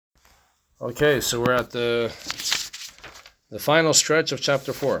Okay, so we're at the final stretch of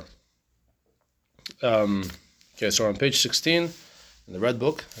chapter 4. Okay, so we're on page 16 in the red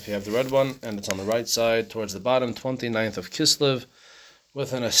book, if you have the red one, and it's on the right side towards the bottom, 29th of Kislev,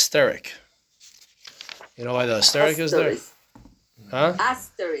 with an asterisk. You know why the asterisk is there? Huh?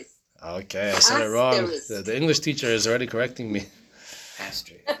 Asterisk. Okay, I said it wrong. The English teacher is already correcting me.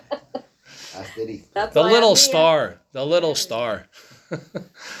 Asterisk. The little star. The little star.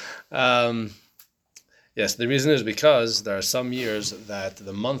 Yes, the reason is because there are some years that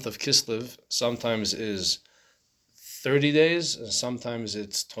the month of Kislev sometimes is 30 days and sometimes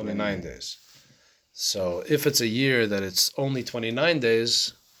it's 29 days. So if it's a year that it's only 29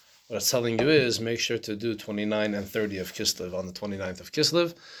 days, what it's telling you is make sure to do 29 and 30 of Kislev on the 29th of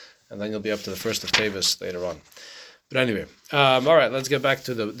Kislev, and then you'll be up to the 1st of Tevis later on. But anyway, all right, let's get back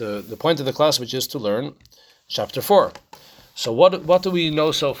to the point of the class, which is to learn chapter 4. So what do we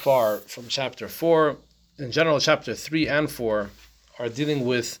know so far from chapter 4? In general, chapter 3 and 4 are dealing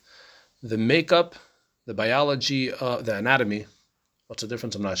with the makeup, the biology, the anatomy. What's the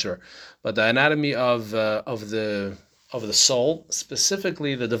difference? I'm not sure. But the anatomy of the soul,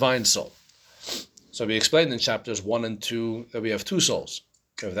 specifically the divine soul. So we explained in chapters 1 and 2 that we have two souls.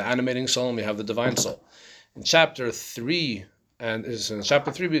 We have the animating soul and we have the divine soul. In chapter 3 and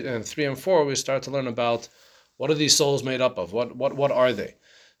 3 and 4, we start to learn about what are these souls made up of? What are they?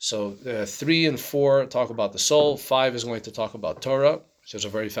 So 3 and 4 talk about the soul. 5 is going to talk about Torah, which is a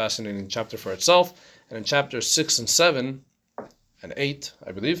very fascinating chapter for itself. And in chapters 6 and 7 and 8,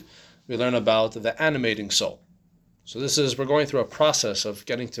 I believe, we learn about the animating soul. So we're going through a process of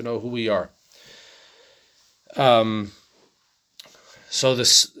getting to know who we are.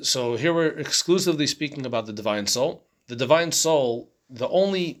 So here we're exclusively speaking about the divine soul. The divine soul, the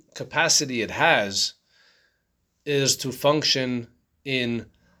only capacity it has is to function in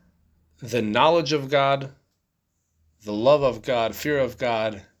the knowledge of God, the love of God, fear of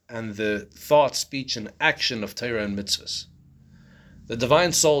God, and the thought, speech, and action of Torah and mitzvahs. The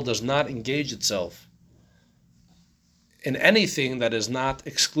divine soul does not engage itself in anything that is not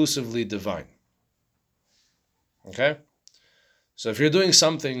exclusively divine. Okay? So if you're doing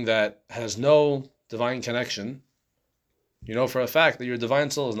something that has no divine connection, you know for a fact that your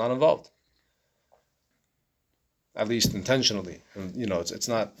divine soul is not involved. At least intentionally. And, it's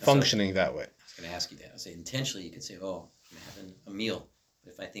not functioning that way. I was going to ask you that. I say intentionally, you could say, I'm having a meal.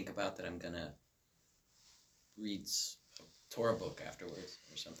 But if I think about that, I'm going to read a Torah book afterwards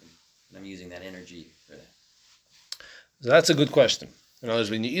or something. And I'm using that energy for that. So that's a good question. In other words,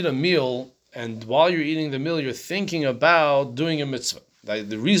 when you eat a meal, and while you're eating the meal, you're thinking about doing a mitzvah.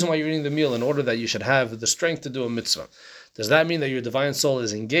 The reason why you're eating the meal, in order that you should have the strength to do a mitzvah. Does that mean that your divine soul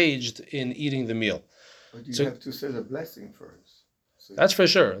is engaged in eating the meal? But you have to say the blessing first. So that's for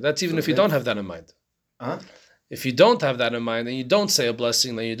sure. That's even if you don't have that in mind. Huh? If you don't have that in mind and you don't say a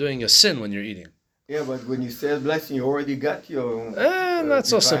blessing, then you're doing a sin when you're eating. Yeah, but when you say a blessing, you already got your... not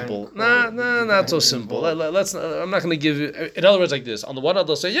so simple. Not so simple. I'm not going to give you... In other words, like this. On the one hand,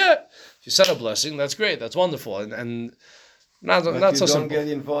 they'll say, if you said a blessing, that's great, that's wonderful. And not so simple. Get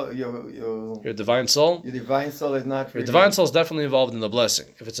involved, your divine soul? Your divine soul is not... Your divine soul is definitely involved in the blessing.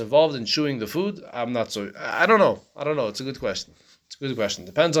 If it's involved in chewing the food, I'm not so... I don't know. It's a good question.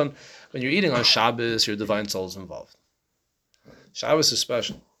 Depends on... When you're eating on Shabbos, your divine soul is involved. Shabbos is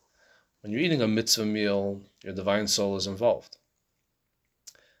special. When you're eating a mitzvah meal, your divine soul is involved.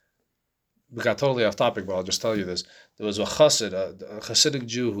 We got totally off topic, but I'll just tell you this. There was a chassid, a Hasidic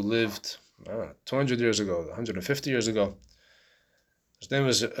Jew who lived 200 years ago, 150 years ago. His name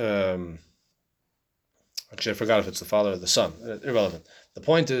was, actually I forgot if it's the father or the son, irrelevant. The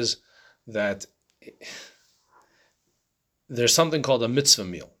point is that there's something called a mitzvah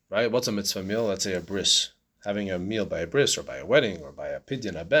meal, right? What's a mitzvah meal? Let's say a bris. Having a meal by a bris or by a wedding or by a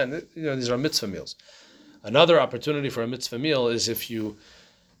pidyon, a ben, these are mitzvah meals. Another opportunity for a mitzvah meal is if you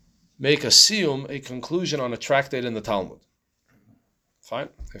make a siyum, a conclusion on a tractate in the Talmud. Fine.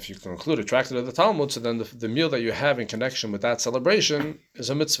 If you conclude a tractate of the Talmud, so then the meal that you have in connection with that celebration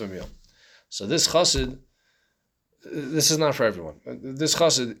is a mitzvah meal. So this chassid, this is not for everyone. This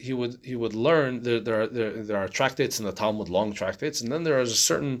chassid, he would learn. There are tractates in the Talmud, long tractates, and then there is a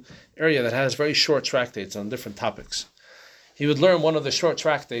certain area that has very short tractates on different topics. He would learn one of the short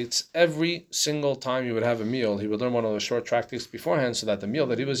tractates every single time he would have a meal. He would learn one of the short tractates beforehand, so that the meal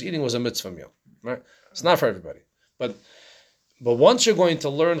that he was eating was a mitzvah meal. Right? It's not for everybody, but once you're going to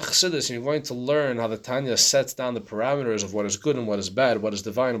learn Chassidus, and you're going to learn how the Tanya sets down the parameters of what is good and what is bad, what is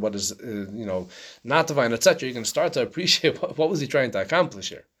divine, what is not divine, etc., you can start to appreciate what was he trying to accomplish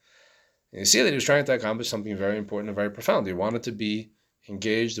here. And you see that he was trying to accomplish something very important and very profound. He wanted to be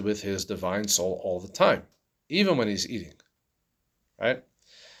engaged with his divine soul all the time, even when he's eating. Right?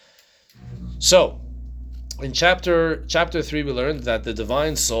 So, in chapter 3, we learned that the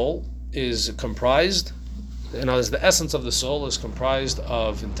divine soul is comprised, the essence of the soul is comprised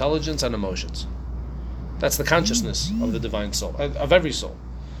of intelligence and emotions. That's the consciousness of the divine soul, of every soul.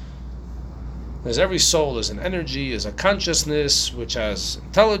 Because every soul is an energy, is a consciousness which has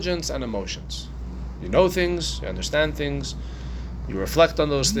intelligence and emotions. You know things, you understand things, you reflect on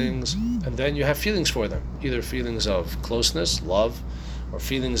those things, and then you have feelings for them. Either feelings of closeness, love, or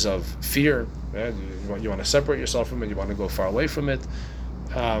feelings of fear. Right? You want to separate yourself from it, you want to go far away from it,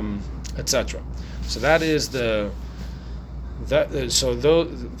 etc. So that is that's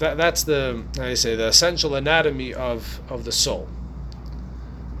the, how do you say, the essential anatomy of the soul.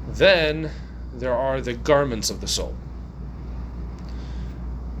 Then there are the garments of the soul.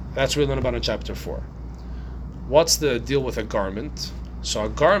 That's what we learn about in chapter 4. What's the deal with a garment? So a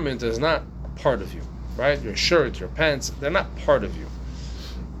garment is not a part of you, right? Your shirt, your pants, they're not part of you.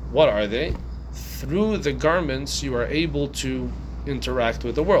 What are they? Through the garments, you are able to interact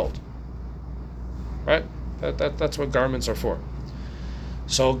with the world, right? That's what garments are for.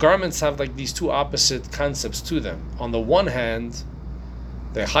 So garments have like these two opposite concepts to them. On the one hand,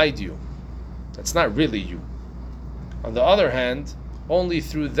 they hide you. That's not really you. On the other hand, only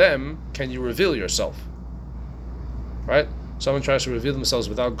through them can you reveal yourself. Right? Someone tries to reveal themselves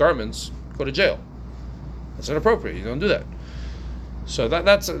without garments, go to jail. That's inappropriate. You don't do that. So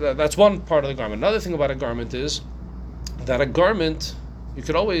that's one part of the garment. Another thing about a garment is that a garment you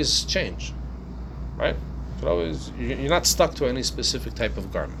could always change. Right? You're not stuck to any specific type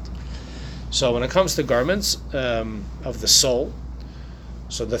of garment. So when it comes to garments of the soul,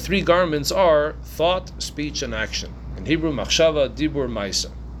 so the three garments are thought, speech, and action. In Hebrew, machshava, dibur, maisa.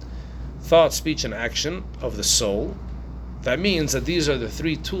 Thought, speech, and action of the soul. That means that these are the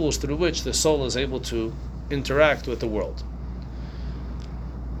three tools through which the soul is able to interact with the world.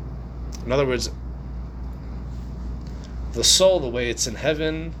 In other words, the soul, the way it's in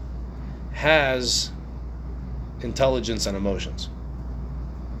heaven, has intelligence and emotions.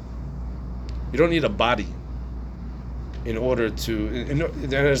 You don't need a body in order to,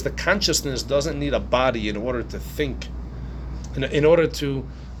 as the consciousness doesn't need a body in order to think, in order to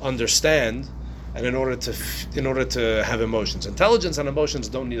understand, and in order to have emotions. Intelligence and emotions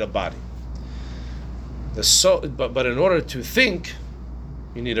don't need a body. The soul, but in order to think,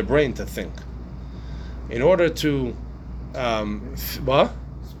 you need a brain to think. In order to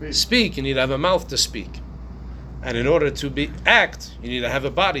speak, you need to have a mouth to speak. And in order to act, you need to have a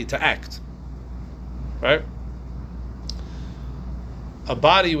body to act. Right? A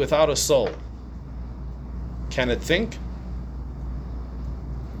body without a soul, can it think?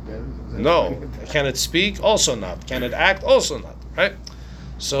 No. Can it speak? Also not. Can it act? Also not. Right?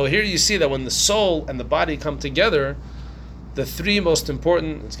 So here you see that when the soul and the body come together, the three most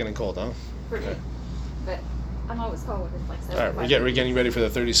important. It's getting cold, huh? Okay. But I'm always cold when it's like 7. All right, we're getting ready for the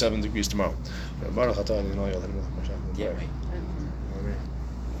 37 degrees tomorrow. Yeah, right.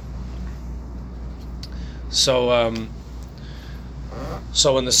 So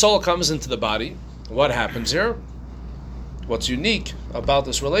when the soul comes into the body, what happens here? What's unique about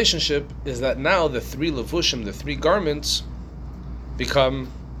this relationship is that now the three levushim, the three garments, become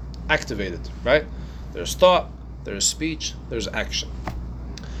activated, right? There's thought, there's speech, there's action.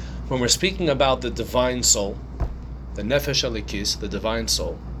 When we're speaking about the divine soul, the nefesh elikis, the divine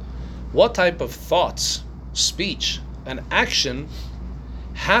soul, what type of thoughts, speech, and action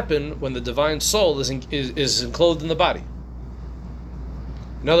happen when the divine soul is enclosed in the body?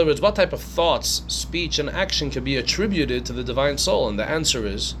 In other words, what type of thoughts, speech, and action can be attributed to the divine soul? And the answer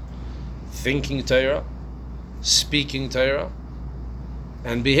is thinking Torah, speaking Torah,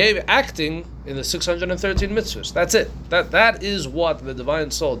 and acting in the 613 mitzvahs. That's it. That is what the divine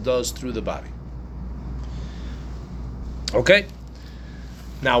soul does through the body. Okay?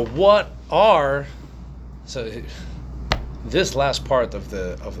 Now, this last part of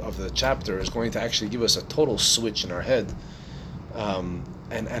the chapter is going to actually give us a total switch in our head,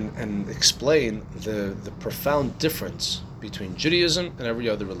 and explain the profound difference between Judaism and every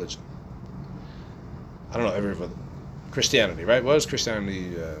other religion. I don't know, every other Christianity, right? What does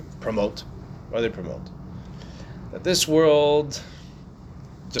Christianity promote? What do they promote? That this world,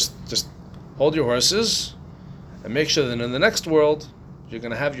 just hold your horses and make sure that in the next world you're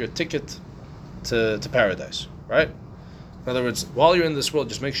going to have your ticket to paradise, right? In other words, while you're in this world,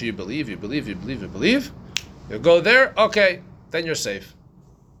 just make sure you believe. You'll go there, okay, then you're safe.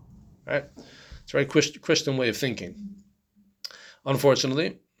 Right? It's a very Christian way of thinking.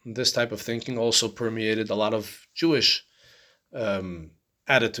 Unfortunately, this type of thinking also permeated a lot of Jewish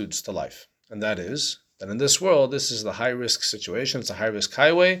attitudes to life. And that is that in this world, this is the high-risk situation. It's a high-risk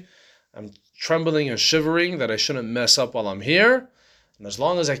highway. I'm trembling and shivering that I shouldn't mess up while I'm here. And as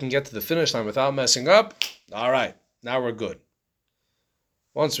long as I can get to the finish line without messing up, all right, now we're good.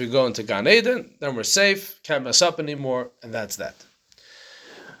 Once we go into Gan Eden, then we're safe, can't mess up anymore, and that's that.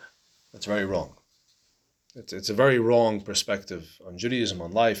 That's very wrong. It's a very wrong perspective on Judaism,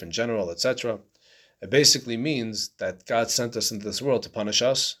 on life in general, etc. It basically means that God sent us into this world to punish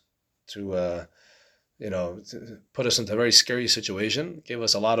us, to put us into a very scary situation, gave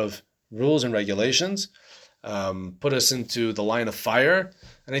us a lot of rules and regulations, put us into the line of fire.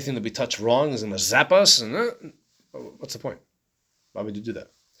 Anything that we touch wrong is going to zap us. And what's the point? Why would you do that?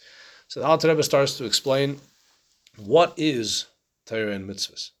 So the Alter Rebbe starts to explain what is Torah and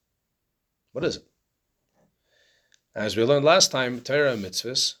mitzvahs. What is it? As we learned last time, Torah and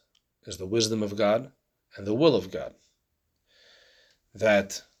mitzvahs is the wisdom of God and the will of God.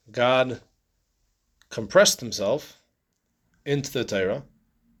 That God compressed himself into the Torah,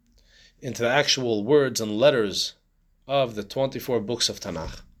 into the actual words and letters of the 24 books of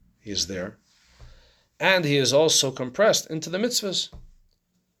Tanakh. He is there. And he is also compressed into the mitzvahs.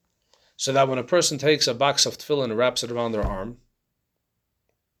 So that when a person takes a box of tefillin and wraps it around their arm,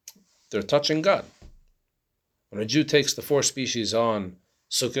 they're touching God. When a Jew takes the 4 species on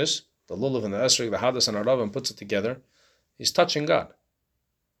Sukkot, the lulav and the esrog, the hadas and arav, and puts it together, he's touching God.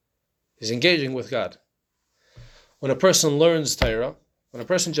 He's engaging with God. When a person learns Torah, when a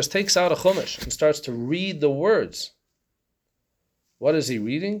person just takes out a chumash and starts to read the words, what is he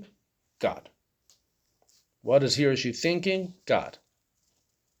reading? God. What is he or she thinking? God.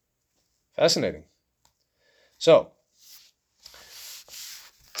 Fascinating. So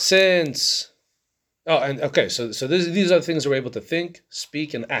these are the things we're able to think,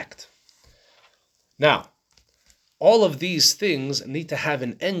 speak, and act. Now, all of these things need to have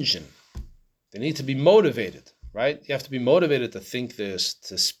an engine. They need to be motivated, right? You have to be motivated to think this,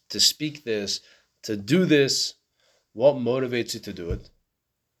 to speak this, to do this. What motivates you to do it?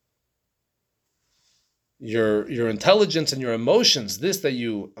 Your intelligence and your emotions, this that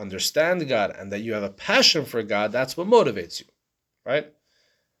you understand God and that you have a passion for God, that's what motivates you, right?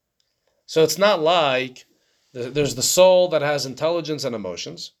 So it's not like there's the soul that has intelligence and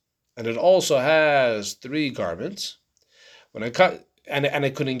emotions, and it also has 3 garments. And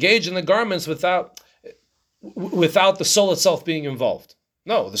it could engage in the garments without the soul itself being involved.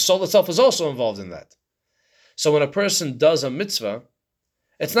 No, the soul itself is also involved in that. So when a person does a mitzvah,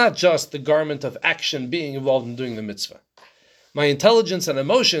 it's not just the garment of action being involved in doing the mitzvah. My intelligence and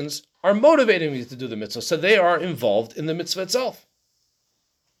emotions are motivating me to do the mitzvah, so they are involved in the mitzvah itself.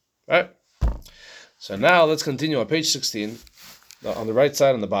 Right? So now let's continue on page 16, on the right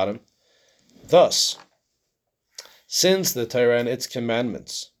side on the bottom. Thus, since the Torah and its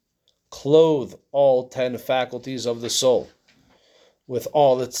commandments clothe all 10 faculties of the soul with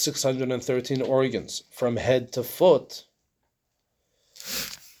all its 613 organs from head to foot,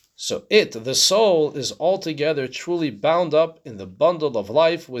 so the soul, is altogether truly bound up in the bundle of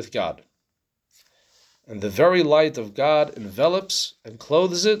life with God. And the very light of God envelops and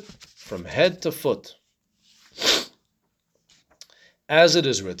clothes it from head to foot. As it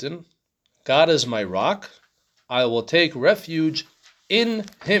is written, God is my rock, I will take refuge in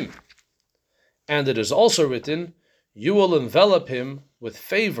him. And it is also written, you will envelop him with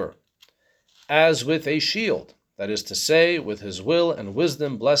favor, as with a shield. That is to say, with his will and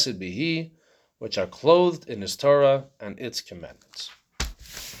wisdom, blessed be he, which are clothed in his Torah and its commandments.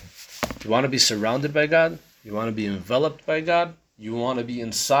 You want to be surrounded by God? You want to be enveloped by God? You want to be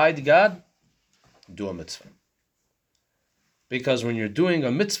inside God? Do a mitzvah. Because when you're doing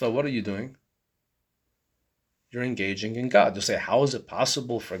a mitzvah, what are you doing? You're engaging in God. You'll say, how is it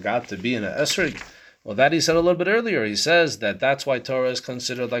possible for God to be in an esrog? Well, that he said a little bit earlier. He says that's why Torah is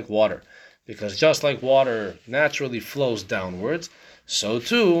considered like water. Because just like water naturally flows downwards, so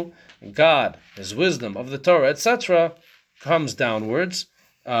too, God, his wisdom of the Torah, etc., comes downwards,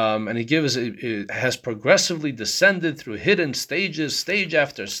 and it has progressively descended through hidden stages, stage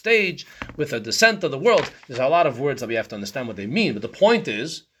after stage, with a descent of the world. There's a lot of words that we have to understand what they mean, but the point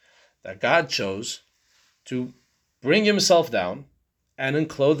is that God chose to bring himself down and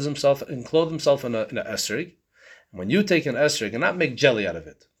enclothe himself in an esrog. When you take an esrog and not make jelly out of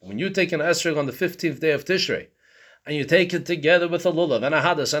it, when you take an esrog on the 15th day of Tishrei, and you take it together with a lulav and a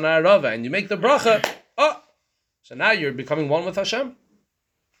hadas and a arava, and you make the bracha, so now you're becoming one with Hashem.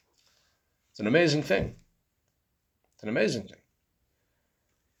 It's an amazing thing. It's an amazing thing.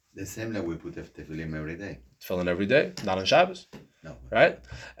 The same like we put tefillin every day. Tefillin every day, not on Shabbos. No. Right?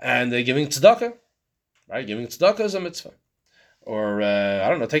 And they're giving tzedakah. Right? Giving tzedakah is a mitzvah. Or I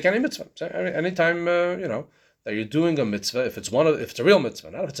don't know, take any mitzvah. Anytime that you're doing a mitzvah, if it's a real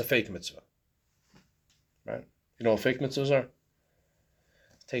mitzvah, not if it's a fake mitzvah, right? You know what fake mitzvahs are?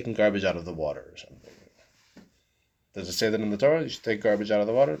 Taking garbage out of the water or something. Does it say that in the Torah? You should take garbage out of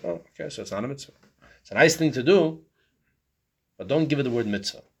the water? Oh, okay, so it's not a mitzvah. It's a nice thing to do, but don't give it the word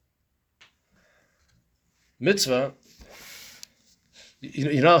mitzvah. Mitzvah,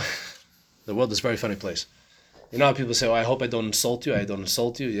 you know, the world is a very funny place. You know how people say, I hope I don't insult you. I don't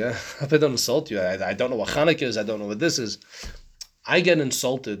insult you. Yeah, I hope I don't insult you. I don't know what Hanukkah is. I don't know what this is. I get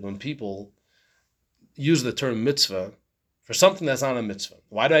insulted when people use the term mitzvah for something that's not a mitzvah.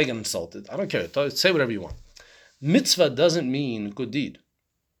 Why do I get insulted? I don't care. Say whatever you want. Mitzvah doesn't mean good deed.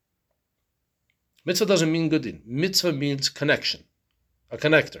 Mitzvah doesn't mean good deed. Mitzvah means connection, a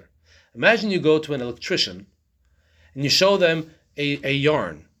connector. Imagine you go to an electrician and you show them a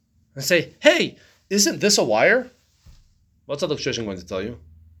yarn and say, hey, isn't this a wire? What's the electrician going to tell you?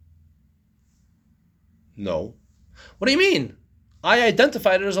 No. What do you mean? I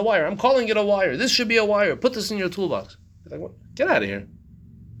identified it as a wire. I'm calling it a wire. This should be a wire. Put this in your toolbox. You're like, what? Get out of here.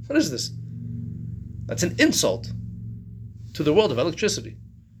 What is this? That's an insult to the world of electricity.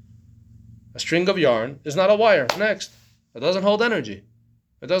 A string of yarn is not a wire. Next. It doesn't hold energy.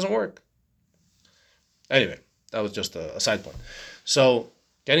 It doesn't work. Anyway, that was just a side point. So,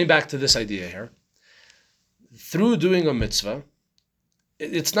 getting back to this idea here, through doing a mitzvah,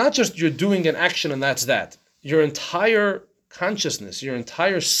 it's not just you're doing an action and that's that. Your entire consciousness, your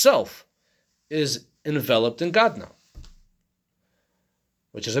entire self is enveloped in God now,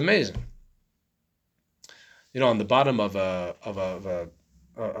 which is amazing. On the bottom of a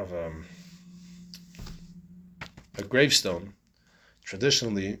gravestone,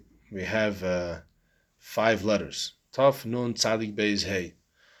 traditionally we have 5 letters: Taf, Nun, Tzadik, Beis, Hey,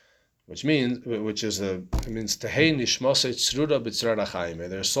 it means Tehei Nishmosei Tzrura B'Tzrar HaChaim. May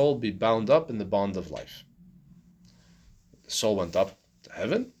their soul be bound up in the bond of life. The soul went up to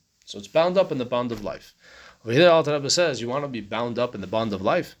heaven, so it's bound up in the bond of life. Over here, Alter Rebbe says, you want to be bound up in the bond of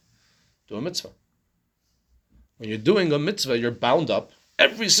life? Do a mitzvah. When you're doing a mitzvah, you're bound up.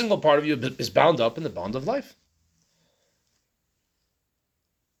 Every single part of you is bound up in the bond of life.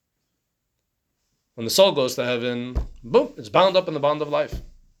 When the soul goes to heaven, boom, it's bound up in the bond of life.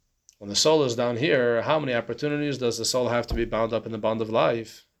 When the soul is down here, how many opportunities does the soul have to be bound up in the bond of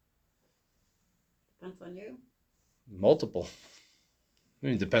life? Depends on you. Multiple.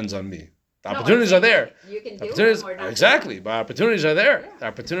 Depends on me. The opportunities are there. You can do opportunities, them or not. exactly, but opportunities are there. Yeah. The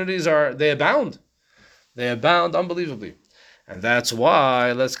opportunities they abound. They abound unbelievably. And that's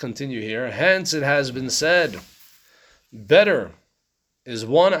why, let's continue here. Hence it has been said, better is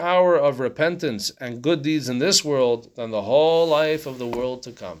 1 hour of repentance and good deeds in this world than the whole life of the world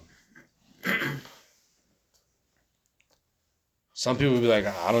to come. Some people will be like,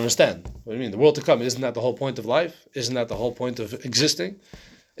 I don't understand. What do you mean? The world to come, isn't that the whole point of life? Isn't that the whole point of existing?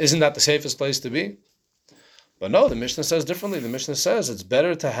 Isn't that the safest place to be? But no, the Mishnah says differently. The Mishnah says it's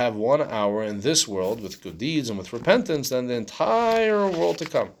better to have 1 hour in this world with good deeds and with repentance than the entire world to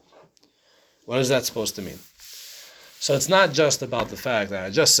come. What is that supposed to mean? So it's not just about the fact that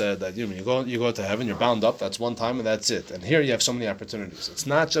I just said that you go to heaven, you're bound up, that's one time and that's it. And here you have so many opportunities. It's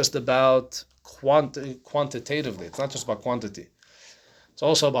not just about quantitatively. It's not just about quantity. It's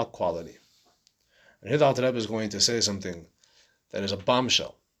also about quality. And here the Alter Rebbe is going to say something that is a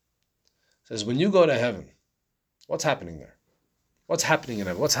bombshell. It says, when you go to heaven, what's happening there? What's happening in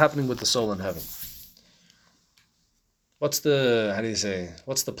heaven? What's happening with the soul in heaven? What's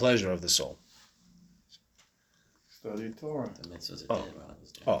the pleasure of the soul? Study Torah. The mitzvahs are dead while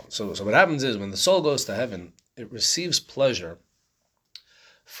it's dead. So what happens is when the soul goes to heaven, it receives pleasure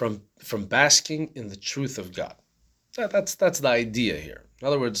from basking in the truth of God. That's the idea here. In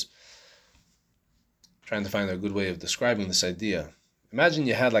other words, trying to find a good way of describing this idea. Imagine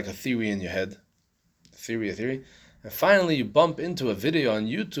you had like a theory in your head, a theory, and finally you bump into a video on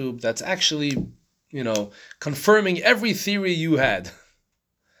YouTube that's actually, confirming every theory you had.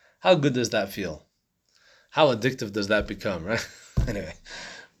 How good does that feel? How addictive does that become, right? Anyway,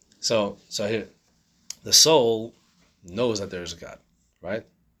 so here, the soul knows that there is a God, right?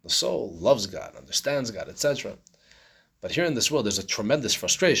 The soul loves God, understands God, etc. But here in this world, there's a tremendous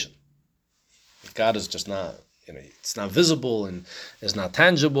frustration. God is just not, it's not visible and is not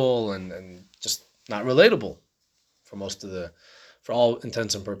tangible and just not relatable for all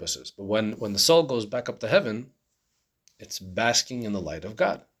intents and purposes. But when the soul goes back up to heaven, it's basking in the light of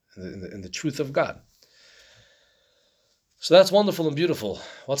God, in the truth of God. So that's wonderful and beautiful.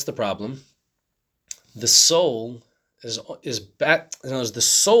 What's the problem? The soul is back. The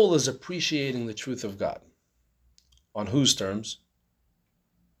soul is appreciating the truth of God. On whose terms?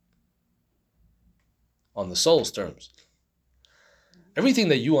 on the soul's terms. Everything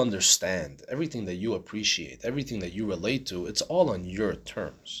that you understand, everything that you appreciate, everything that you relate to, it's all on your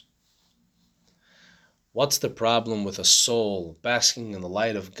terms. What's the problem with a soul basking in the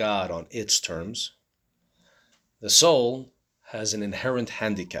light of God on its terms? The soul has an inherent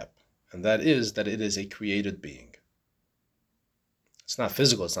handicap, and that is that it is a created being. It's not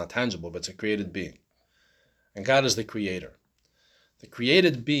physical, it's not tangible, but it's a created being. And God is the creator. The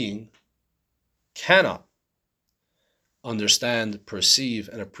created being cannot understand, perceive,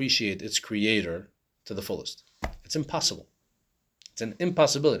 and appreciate its creator to the fullest. It's impossible. It's an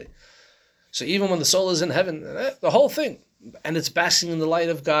impossibility. So even when the soul is in heaven, the whole thing, and it's basking in the light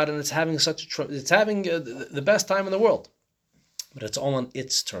of God, and it's having the best time in the world, but it's all on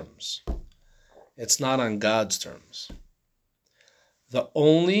its terms. It's not on God's terms. The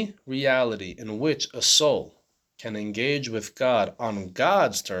only reality in which a soul can engage with God on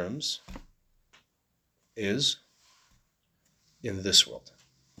God's terms is in this world.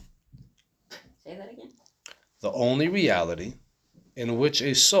 Say that again. The only reality in which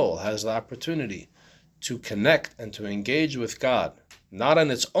a soul has the opportunity to connect and to engage with God, not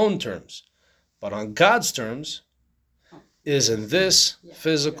on its own terms, but on God's terms, is in this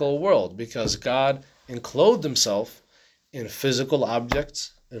physical world, because God enclosed himself in physical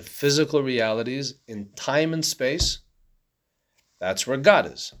objects, in physical realities, in time and space. That's where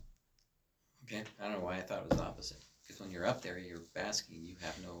God is. Okay, I don't know why I thought it was the opposite. Because when you're up there, you're basking,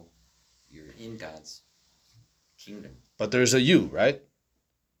 you're in God's kingdom. But there's a you, right?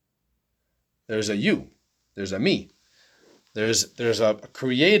 There's a you. There's a me. There's a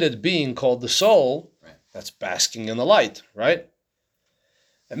created being called the soul, right, that's basking in the light, right?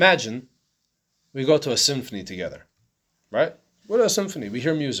 Imagine we go to a symphony together, right? We're at a symphony. We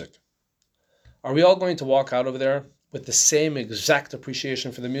hear music. Are we all going to walk out of there with the same exact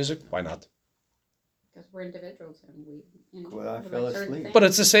appreciation for the music? Why not? Because we're individuals and we, Well, I we fell like certain asleep. things. But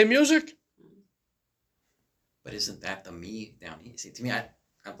it's the same music. But isn't that the me down here? See, to me,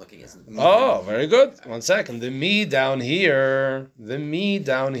 I'm looking at me. Oh, very good. 1 second. The me down here. The me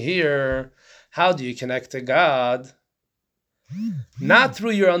down here. How do you connect to God? Not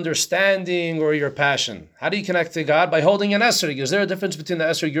through your understanding or your passion. How do you connect to God? By holding an esrog. Is there a difference between the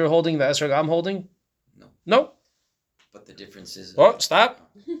esrog you're holding and the esrog I'm holding? No. No? But the difference is... Oh,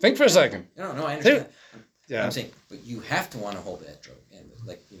 stop. Think for a second. No, I understand. Yeah. I'm saying, but you have to want to hold that drug. And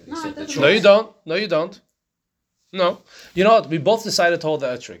like, you No, said, it the doesn't. choice. No, you don't. No, you don't. No. You know what? We both decided to hold the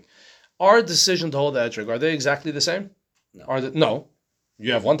esrog. Our decision to hold the esrog, are they exactly the same? No. No.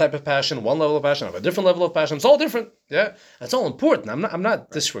 You have one type of passion, one level of passion. I have a different level of passion. It's all different. Yeah, that's all important. I'm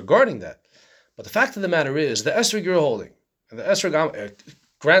not disregarding that. But the fact of the matter is, the esrog you're holding, and the esrog,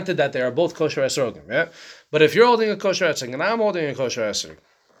 granted that they are both kosher esrogim, yeah. But if you're holding a kosher esrog and I'm holding a kosher esrog,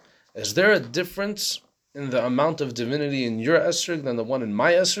 is there a difference in the amount of divinity in your esrog than the one in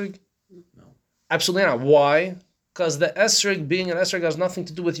my esrog? No. Absolutely not. Why? Because the esrog being an esrog has nothing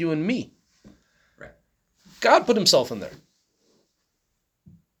to do with you and me. Right. God put himself in there.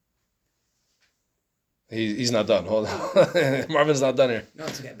 He's not done. Hold on. Marvin's not done here. No,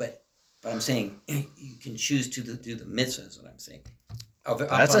 it's okay. But I'm saying you can choose to do the mitzvah, is what I'm saying.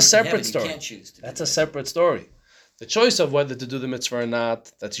 That's a separate story. You can't choose to do That's the a separate story. The choice of whether to do the mitzvah or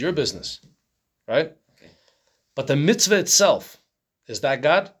not, that's your business. Right? Okay. But the mitzvah itself, is that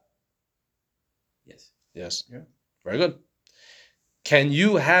God? Yes. Yes. Yeah. Very good. Can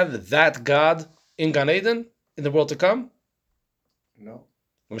you have that God in Gan Eden, in the world to come? No.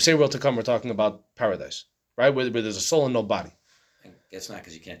 When we say world to come, we're talking about paradise, right? Where there's a soul and no body. I guess not,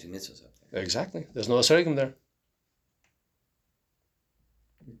 because you can't do mitzvahs up there. Exactly. There's no esrogim there.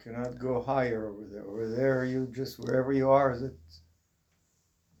 You cannot go higher over there. Over there, you just, wherever you are, is it?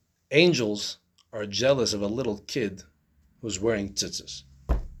 Angels are jealous of a little kid who's wearing tzitzis.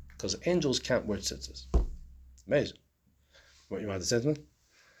 Because angels can't wear tzitzis. Amazing. What, you want to say something?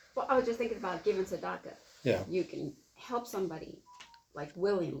 Well, I was just thinking about giving tzedakah. Yeah. You can help somebody, like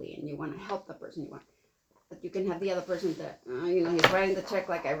willingly, and you want to help the person you want. But you can have the other person that, he's writing the check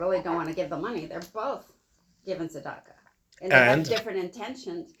like, I really don't want to give the money. They're both giving tzedakah. And they have different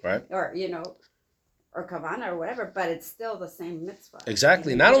intentions, right? Or, or kavana or whatever, but it's still the same mitzvah.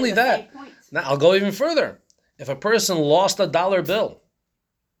 Exactly. You Not get only the that, same points. now I'll go even further. If a person lost a dollar bill,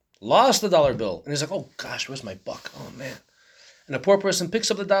 and he's like, oh gosh, where's my buck? Oh man. And a poor person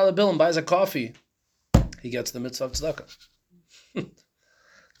picks up the dollar bill and buys a coffee, he gets the mitzvah of tzedakah.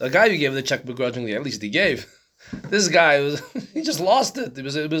 The guy who gave the check begrudgingly, at least he gave. This guy he just lost it. It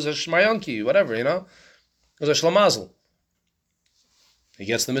was a shmayonki, whatever, It was a shlamazel. He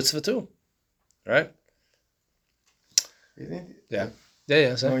gets the mitzvah too. Right? You think? Yeah.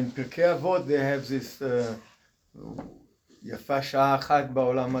 Yeah. So in Pirkei Avot they have this יפה שעה אחת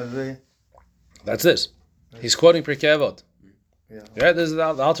בעולם הזה. That's this. He's quoting Pirkei Avot. Yeah. Yeah, this is the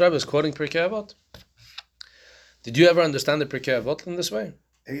Alter Rebbe is quoting Pirkei Avot. Did you ever understand the Pirkei Avot in this way?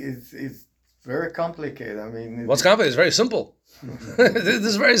 It's very complicated. I mean, What's complicated? It's very simple. This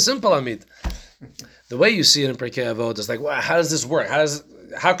is very simple, Amit. The way you see it in Pirkei Avot is like, wow, how does this work?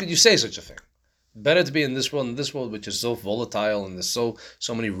 How could you say such a thing? Better to be in this world which is so volatile and there's so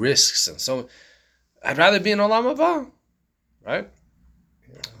many risks and so. I'd rather be in Olam Haba, right?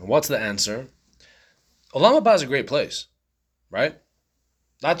 What's the answer? Olam Haba is a great place, right?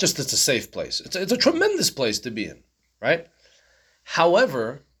 Not just it's a safe place. It's a tremendous place to be in, right?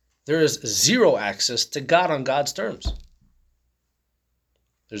 However, there is zero access to God on God's terms.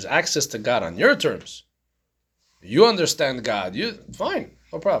 There's access to God on your terms. You understand God. Fine,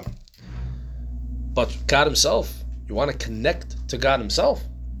 no problem. But God himself, you want to connect to God himself.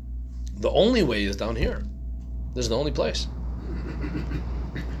 The only way is down here. This is the only place.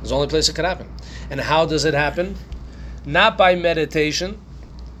 It's the only place it could happen. And how does it happen? Not by meditation,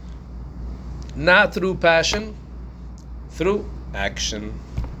 not through passion, through action,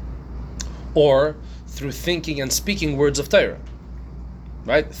 or through thinking and speaking words of Torah.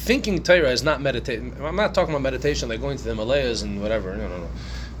 Right? Thinking Torah is not meditation. I'm not talking about meditation like going to the Himalayas and whatever. No.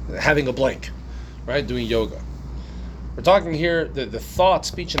 Having a blank, right? Doing yoga. We're talking here the thought,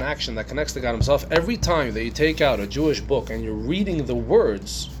 speech, and action that connects to God himself. Every time that you take out a Jewish book and you're reading the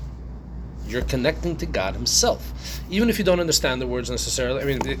words, you're connecting to God himself. Even if you don't understand the words necessarily. I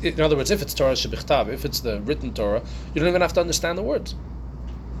mean, in other words, if it's Torah shebichtav, if it's the written Torah, you don't even have to understand the words.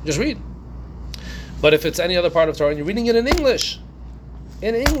 Just read. But if it's any other part of Torah and you're reading it in English,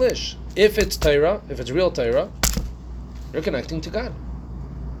 if it's Torah, if it's real Torah, you're connecting to God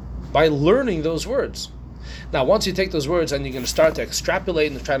by learning those words. Now, once you take those words and you're going to start to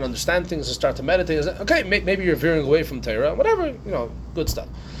extrapolate and try to understand things and start to meditate, okay, maybe you're veering away from Torah, whatever, good stuff.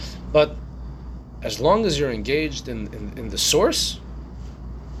 But as long as you're engaged in the source,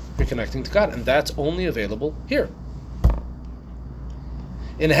 you're connecting to God, and that's only available here.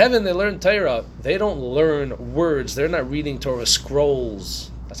 In heaven, they learn Torah. They don't learn words. They're not reading Torah scrolls.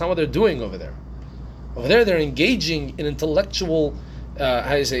 That's not what they're doing over there. Over there, they're engaging in intellectual,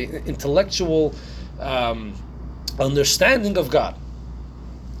 understanding of God,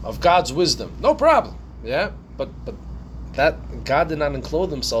 of God's wisdom. No problem. Yeah, but that God did not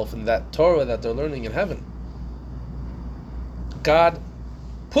enclose himself in that Torah that they're learning in heaven. God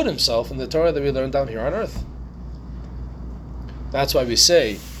put himself in the Torah that we learn down here on earth. That's why we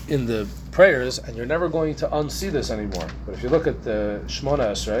say in the prayers, and you're never going to unsee this anymore, but if you look at the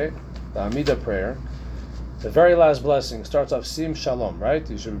Shmona Esrei, the Amidah prayer, the very last blessing starts off Sim Shalom, right?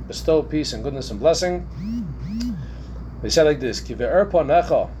 You should bestow peace and goodness and blessing. They say like this, Ki ve'er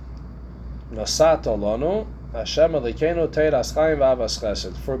ponecha nasato lanu Hashem Elokeinu teiras chaim v'avas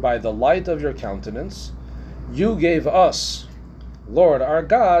chesed. For by the light of your countenance, you gave us, Lord our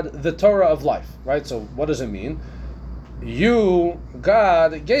God, the Torah of life. Right? So what does it mean? You,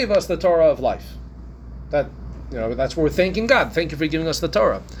 God, gave us the Torah of life. That's what we're thanking God. Thank you for giving us the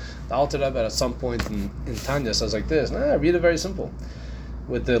Torah. The Alter Rebbe at some point in Tanya says like this. Read it very simple.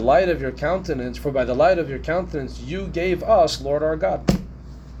 With the light of your countenance, for by the light of your countenance, you gave us, Lord our God.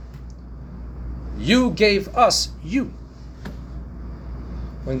 You gave us you.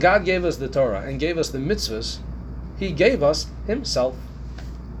 When God gave us the Torah and gave us the mitzvahs, he gave us himself.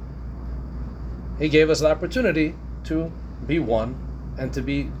 He gave us the opportunity to be one and to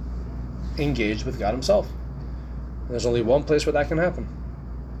be engaged with God himself. And there's only one place where that can happen,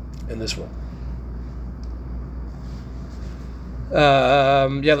 in this world.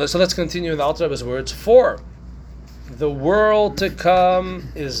 So let's continue in the Alter Rebbe's words. 4. The world to come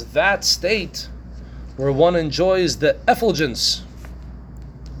is that state where one enjoys the effulgence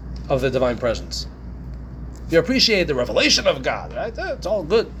of the divine presence. You appreciate the revelation of God, right? It's all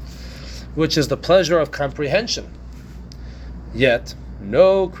good. Which is the pleasure of comprehension. Yet,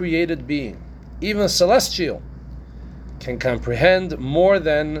 no created being, even celestial, can comprehend more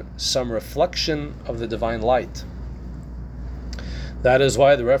than some reflection of the divine light. That is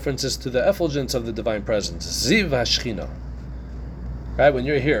why the references to the effulgence of the divine presence, Ziv HaShechina. Right, when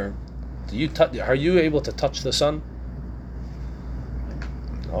you're here, are you able to touch the sun?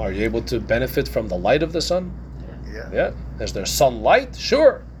 Are you able to benefit from the light of the sun? Yeah. Is there sunlight?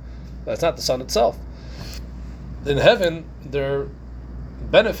 Sure. That's not the sun itself. In heaven, they're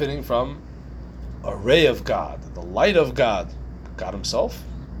benefiting from a ray of God, the light of God, God himself.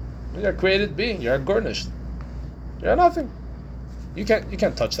 You're a created being. You're garnished. You're nothing. You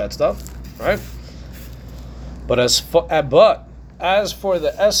can't touch that stuff, right? But As for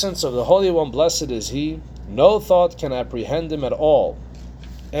the essence of the Holy One, blessed is He, no thought can apprehend Him at all,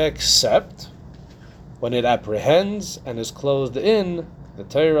 except when it apprehends and is clothed in the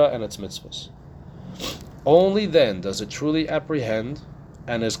Torah and its mitzvahs. Only then does it truly apprehend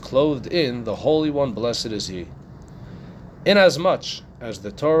and is clothed in the Holy One, blessed is He. Inasmuch as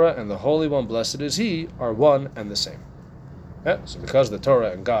the Torah and the Holy One, blessed is He, are one and the same. Yeah? So because the Torah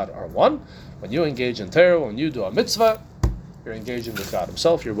and God are one, when you engage in Torah, when you do a mitzvah, you're engaging with God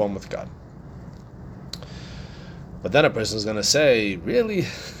Himself, you're one with God. But then a person is going to say, really?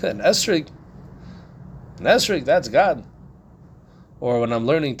 An esrig, that's God. Or when I'm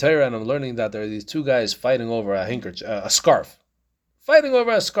learning Torah and I'm learning that there are these two guys fighting over a handkerchief, a scarf. Fighting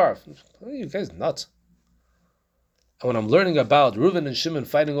over a scarf. Are you guys nuts? And when I'm learning about Reuven and Shimon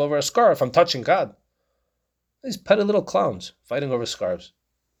fighting over a scarf, I'm touching God. These petty little clowns fighting over scarves.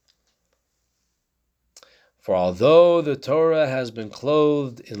 For although the Torah has been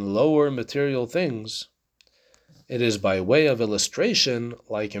clothed in lower material things, it is by way of illustration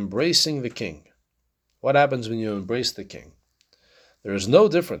like embracing the king. What happens when you embrace the king? There is no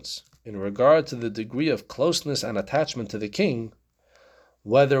difference in regard to the degree of closeness and attachment to the king,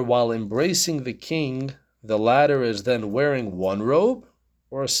 whether while embracing the king, the latter is then wearing one robe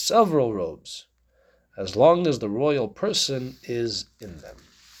or several robes, as long as the royal person is in them.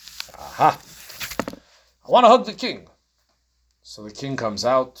 Aha! I want to hug the king. So the king comes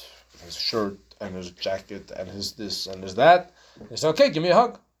out with his shirt and his jacket and his this and his that. He says, okay, give me a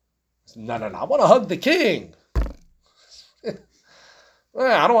hug. No, I want to hug the king.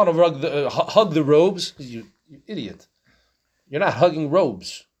 I don't want to hug the robes. You idiot. You're not hugging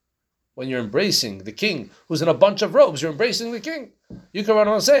robes. When you're embracing the king, who's in a bunch of robes, you're embracing the king. You can run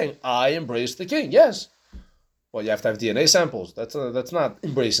on saying, I embrace the king. Yes. Well, you have to have DNA samples. That's not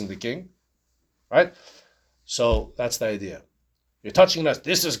embracing the king. Right? So that's the idea. You're touching us.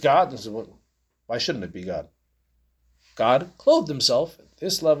 This is God. This is why shouldn't it be God? God clothed Himself at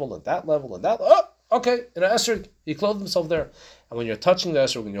this level, at that level, at that. Oh, okay. In an esrog, He clothed Himself there. And when you're touching the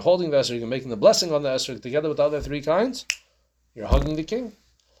esrog, when you're holding the esrog, you're making the blessing on the esrog together with the other three kinds, you're hugging the king.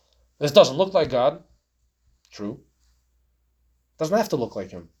 This doesn't look like God. True. Doesn't have to look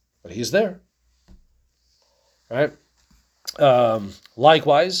like Him, but He's there. Right?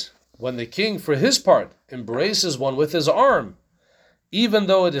 Likewise, when the king, for his part, embraces one with his arm, even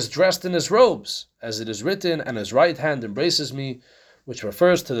though it is dressed in his robes, as it is written, and his right hand embraces me, which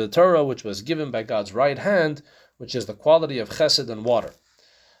refers to the Torah which was given by God's right hand, which is the quality of chesed and water.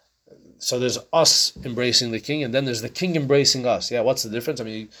 So there's us embracing the king, and then there's the king embracing us. Yeah, what's the difference? I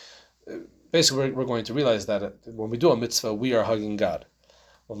mean, basically we're going to realize that when we do a mitzvah, we are hugging God.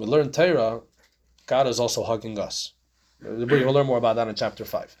 When we learn Torah, God is also hugging us. We're going to learn more about that in chapter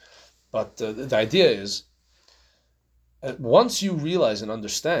 5. But the idea is, once you realize and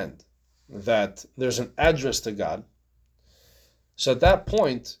understand that there's an address to God, so at that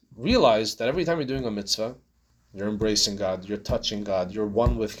point, realize that every time you're doing a mitzvah, you're embracing God, you're touching God, you're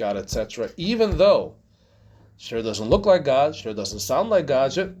one with God, etc. Even though sure doesn't look like God, sure doesn't sound like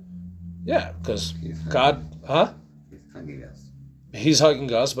God, yeah, because God, He's hugging us. He's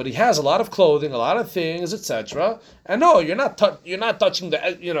hugging us, but He has a lot of clothing, a lot of things, etc. And no, you're not touching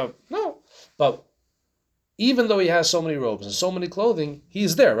the, no. But even though He has so many robes and so many clothing,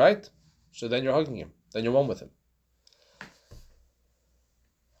 He's there, right? So then you're hugging Him. Then you're one with Him.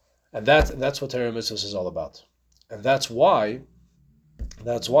 And that's what Torah Mitzvahs is all about. And that's why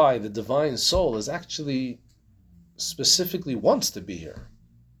the divine soul is actually specifically wants to be here.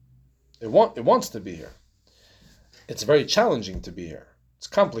 It wants to be here. It's very challenging to be here. It's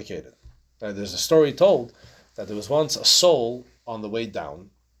complicated. There's a story told that there was once a soul on the way down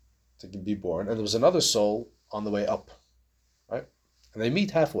to be born, and there was another soul on the way up, right? And they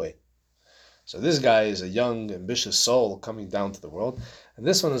meet halfway. So this guy is a young, ambitious soul coming down to the world, and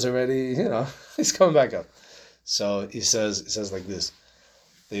this one is already, he's coming back up. So he says like this.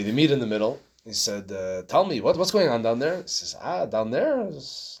 They meet in the middle. He said, tell me, what's going on down there? He says, down there,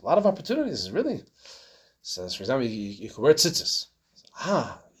 there's a lot of opportunities, really. He says, for example, you can wear tzitzis.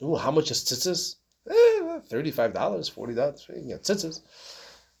 How much is tzitzis? $35, $40. You can get tzitzis.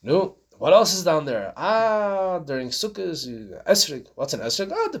 No, what else is down there? During Sukkot, esrog. What's an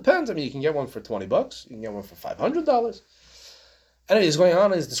esrog? It depends. I mean, you can get one for $20. You can get one for $500. Anyway, he's going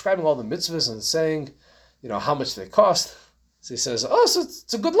on, he's describing all the mitzvahs and saying, how much they cost. So he says, so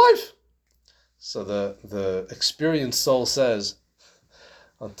it's a good life. So the experienced soul says,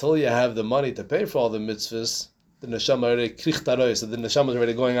 until you have the money to pay for all the mitzvahs, the neshama already krichtaroi, so the neshama is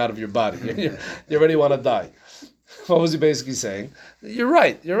already going out of your body. You already want to die. What was he basically saying? You're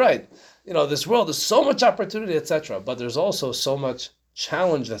right. this world is so much opportunity, etc. But there's also so much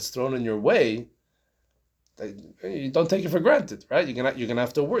challenge that's thrown in your way that you don't take it for granted, right? You're gonna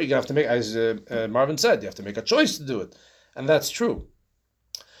have to work. You're gonna have to make, as Marvin said, you have to make a choice to do it, and that's true.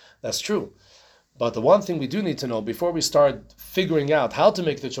 That's true. But the one thing we do need to know before we start figuring out how to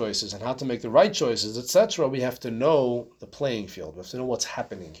make the choices and how to make the right choices, etc., we have to know the playing field. We have to know what's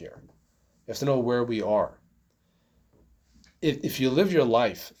happening here. We have to know where we are. If you live your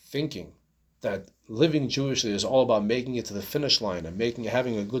life thinking that living Jewishly is all about making it to the finish line and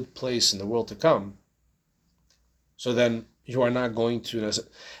having a good place in the world to come, so then you are not going to,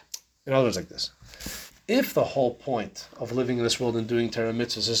 in other words, like this. If the whole point of living in this world and doing Torah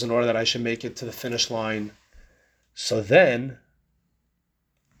mitzvahs is in order that I should make it to the finish line, so then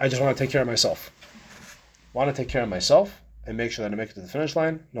I just want to take care of myself. I want to take care of myself and make sure that I make it to the finish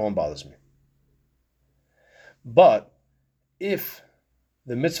line. No one bothers me. But if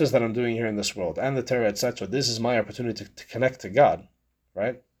the mitzvahs that I'm doing here in this world and the Torah, etc., this is my opportunity to connect to God,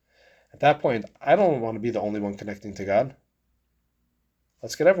 right? At that point, I don't want to be the only one connecting to God.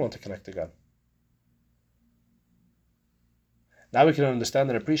 Let's get everyone to connect to God. Now we can understand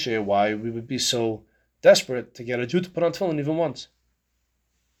and appreciate why we would be so desperate to get a Jew to put on tefillin even once.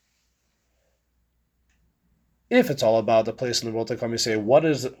 If it's all about the place in the world to come, you say, what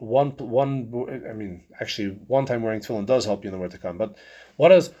is one time wearing tefillin does help you in the world to come, but what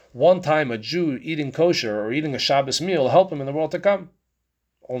does one time a Jew eating kosher or eating a Shabbos meal help him in the world to come?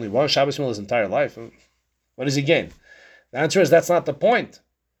 Only one Shabbos meal his entire life. What does he gain? The answer is that's not the point.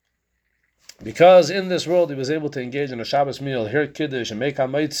 Because in this world he was able to engage in a Shabbos meal, hear Kiddush, and make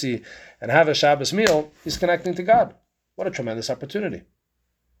Hamaitzi, and have a Shabbos meal, he's connecting to God. What a tremendous opportunity.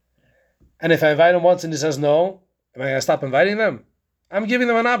 And if I invite him once and he says no, am I going to stop inviting them? I'm giving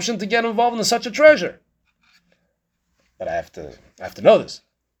them an option to get involved in such a treasure. But I have to know this.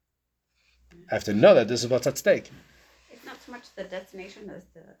 I have to know that this is what's at stake. It's not so much the destination as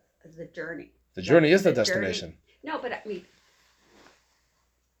the journey. The journey is the destination. Journey. No, but I mean,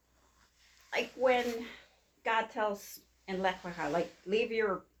 like when God tells in Lech Lecha, like leave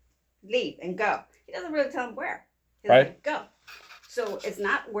and go. He doesn't really tell him where. He's right. Like, go. So it's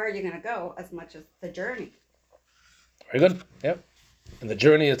not where you're going to go as much as the journey. Very good. Yep. And the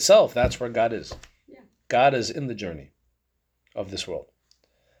journey itself, that's where God is. Yeah. God is in the journey of this world.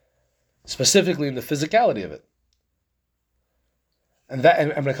 Specifically in the physicality of it. And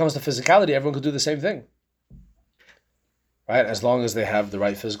when it comes to physicality, everyone could do the same thing. Right? As long as they have the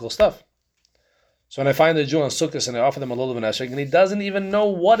right physical stuff. So when I find a Jew on Sukkot and I offer them a lulav and esrog, and he doesn't even know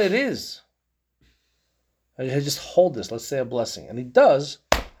what it is, I just hold this, let's say a blessing. And he does,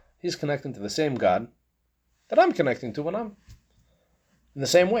 he's connecting to the same God that I'm connecting to when I'm in the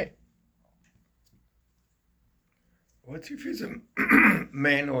same way. What if it's a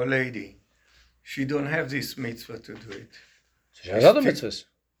man or lady? She don't have this mitzvah to do it. She has other mitzvahs.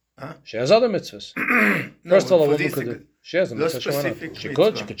 Huh? She has other mitzvahs. First of all, a woman could do. She has a those mitzvah. Why not? specific She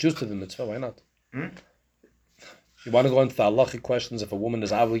mitzvah. could choose to do the mitzvah. Why not? Hmm? You want to go into the halachic questions if a woman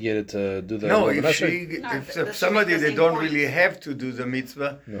is obligated to do the No, lulav and if esrog? somebody the they same don't point. really have to do the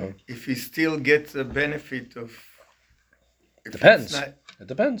mitzvah, No. if he still gets the benefit of. if Depends. it's not- It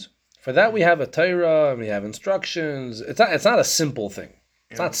depends. For that, we have a Torah and we have instructions. It's not a simple thing.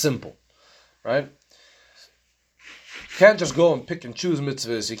 It's not simple, right? You can't just go and pick and choose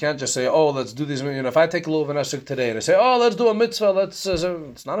mitzvahs. You can't just say, "Oh, let's do these." If I take a lulav and esrog today and I say, "Oh, let's do a mitzvah,"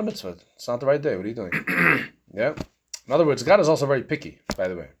 it's not a mitzvah. It's not the right day. What are you doing? Yeah. In other words, God is also very picky. By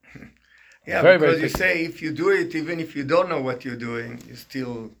the way. Yeah, Very, because very you picky. say if you do it, even if you don't know what you're doing, you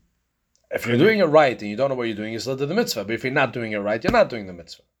still. If you're doing it right and you don't know what you're doing, you still do the mitzvah. But if you're not doing it right, you're not doing the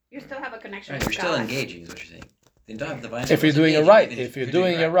mitzvah. You still have a connection Right, with you're still God. engaging, is what you're saying. You don't have the divine If you're doing it engaging, right, even if you're you're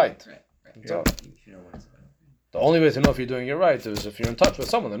doing it right. Right. So, If you know what it's about. the only way to know if you're doing it right is if you're in touch with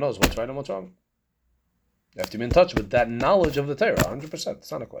someone that knows what's right and what's wrong. You have to be in touch with that knowledge of the Torah, 100%.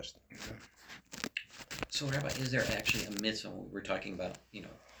 It's not a question. So, Rabbi, is there actually a mitzvah when we're talking about, you're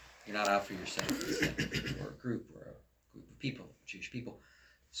not out for yourself, or a group of people, Jewish people.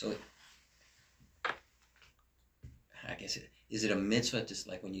 So, I guess, is it a mitzvah just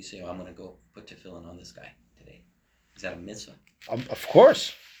like when you say, I'm going to go put tefillin on this guy today? Is that a mitzvah? Of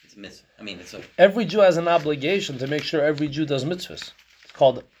course. It's a mitzvah. I mean, it's a... Every Jew has an obligation to make sure every Jew does mitzvahs. It's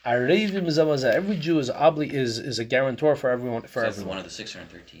called Arevim Zamazah. Every Jew is a guarantor for everyone. So that's everyone. one of the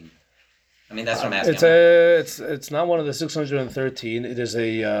 613. I mean, that's what I'm asking. It's not one of the 613. It is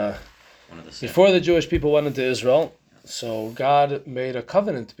a One of the 7. before the Jewish people went into Israel. So God made a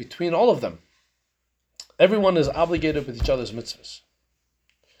covenant between all of them. Everyone is obligated with each other's mitzvahs.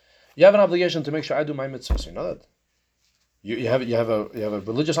 You have an obligation to make sure I do my mitzvahs. You know that? You have a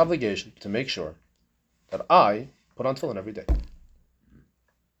religious obligation to make sure that I put on tefillin every day.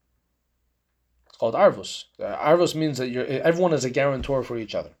 It's called arvus. Arvus means that everyone is a guarantor for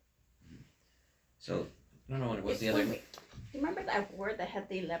each other. So, I don't know what was the It's other. when remember that word that had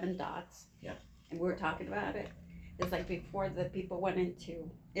the 11 dots? Yeah. And we were talking about it. It's like before the people went into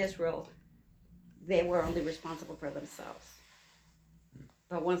Israel, they were only responsible for themselves.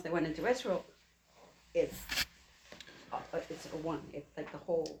 But once they went into Israel, it's a one. It's like the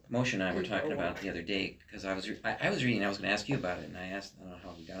whole. Moshe and I were Israel talking one. about it the other day because I was reading. I was going to ask you about it, and I asked. I don't know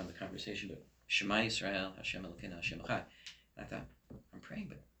how we got on the conversation, but Shema Yisrael, Hashem Elokeinu, Hashem Echad. And I thought, I'm praying,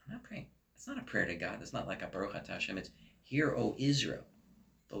 but I'm not praying. It's not a prayer to God. It's not like a Baruch Atah Hashem. It's Hear, O Israel,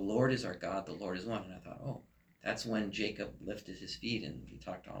 the Lord is our God. The Lord is one. And I thought, oh, that's when Jacob lifted his feet and he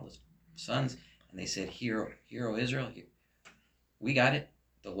talked to all his sons, and they said, Hear, O Israel. We got it.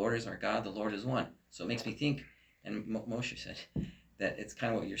 The Lord is our God. The Lord is one. So it makes me think. And Moshe said that it's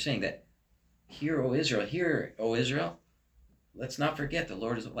kind of what you're saying, that hear, O Israel, let's not forget the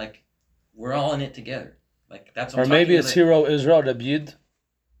Lord is like, we're all in it together. Like that's what Or I'm maybe talking it's about. hero Israel Rabid.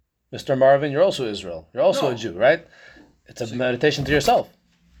 Mr. Marvin, you're also Israel. You're also a Jew, right? It's a meditation to yourself.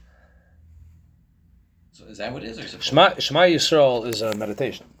 So is that what it is? Or is it Shema Yisrael is a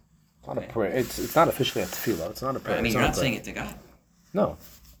meditation. It's not a prayer. It's not officially a tefillah. It's not a prayer. I mean, It's you're not a prayer. saying it to God. No.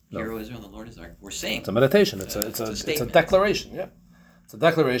 Hear, O Israel, the Lord is our. We're saying It's a meditation. It's It's a a statement. declaration. Yeah, it's a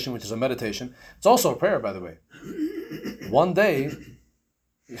declaration, which is a meditation. It's also a prayer, by the way. One day,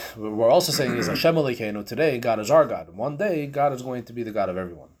 we're also saying is Hashem Elokeinu. Today, God is our God. One day, God is going to be the God of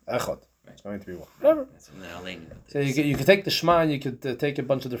everyone. Echad. It's going to be one. Whatever. That's in the Aleinu. So you could take the Shema and you could take a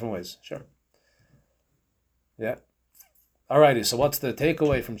bunch of different ways. Sure. Yeah. Alrighty. So what's the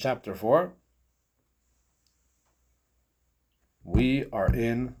takeaway from chapter 4? We are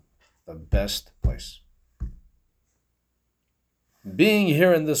in the best place. Being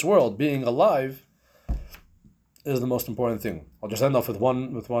here in this world, being alive, is the most important thing. I'll just end off with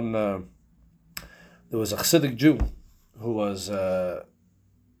one. There was a Chassidic Jew who was,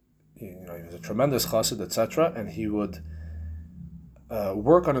 he was a tremendous Chassid, etc., and he would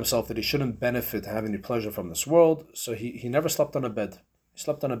work on himself that he shouldn't benefit, have any pleasure from this world. So he never slept on a bed. He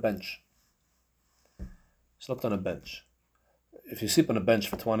slept on a bench. If you sleep on a bench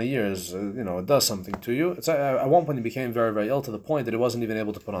for 20 years, it does something to you. At one point he became very, very ill to the point that he wasn't even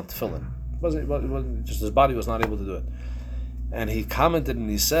able to put on tefillin. It wasn't just his body was not able to do it. And he commented and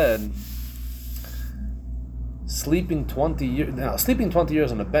he said, sleeping 20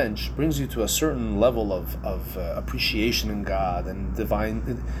 years on a bench brings you to a certain level of appreciation in God and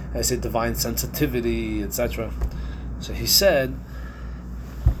divine sensitivity, etc. So he said,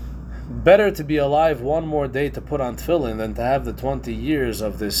 better to be alive one more day to put on tefillin than to have the 20 years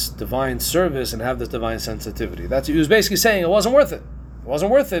of this divine service and have this divine sensitivity. He was basically saying it wasn't worth it. It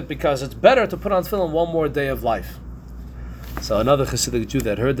wasn't worth it because it's better to put on tefillin one more day of life. So another Hasidic Jew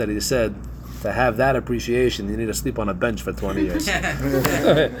that heard that, he said, to have that appreciation, you need to sleep on a bench for 20 years.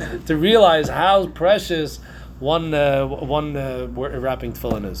 To realize how precious one wrapping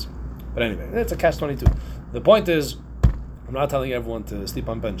tefillin is. But anyway, it's a catch-22. The point is, I'm not telling everyone to sleep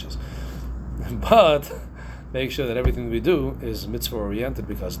on benches. But make sure that everything we do is mitzvah-oriented,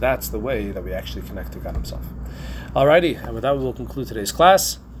 because that's the way that we actually connect to God Himself. Alrighty, and with that we will conclude today's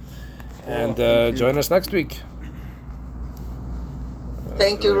class. And join us next week.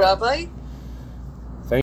 Thank you, Rabbi.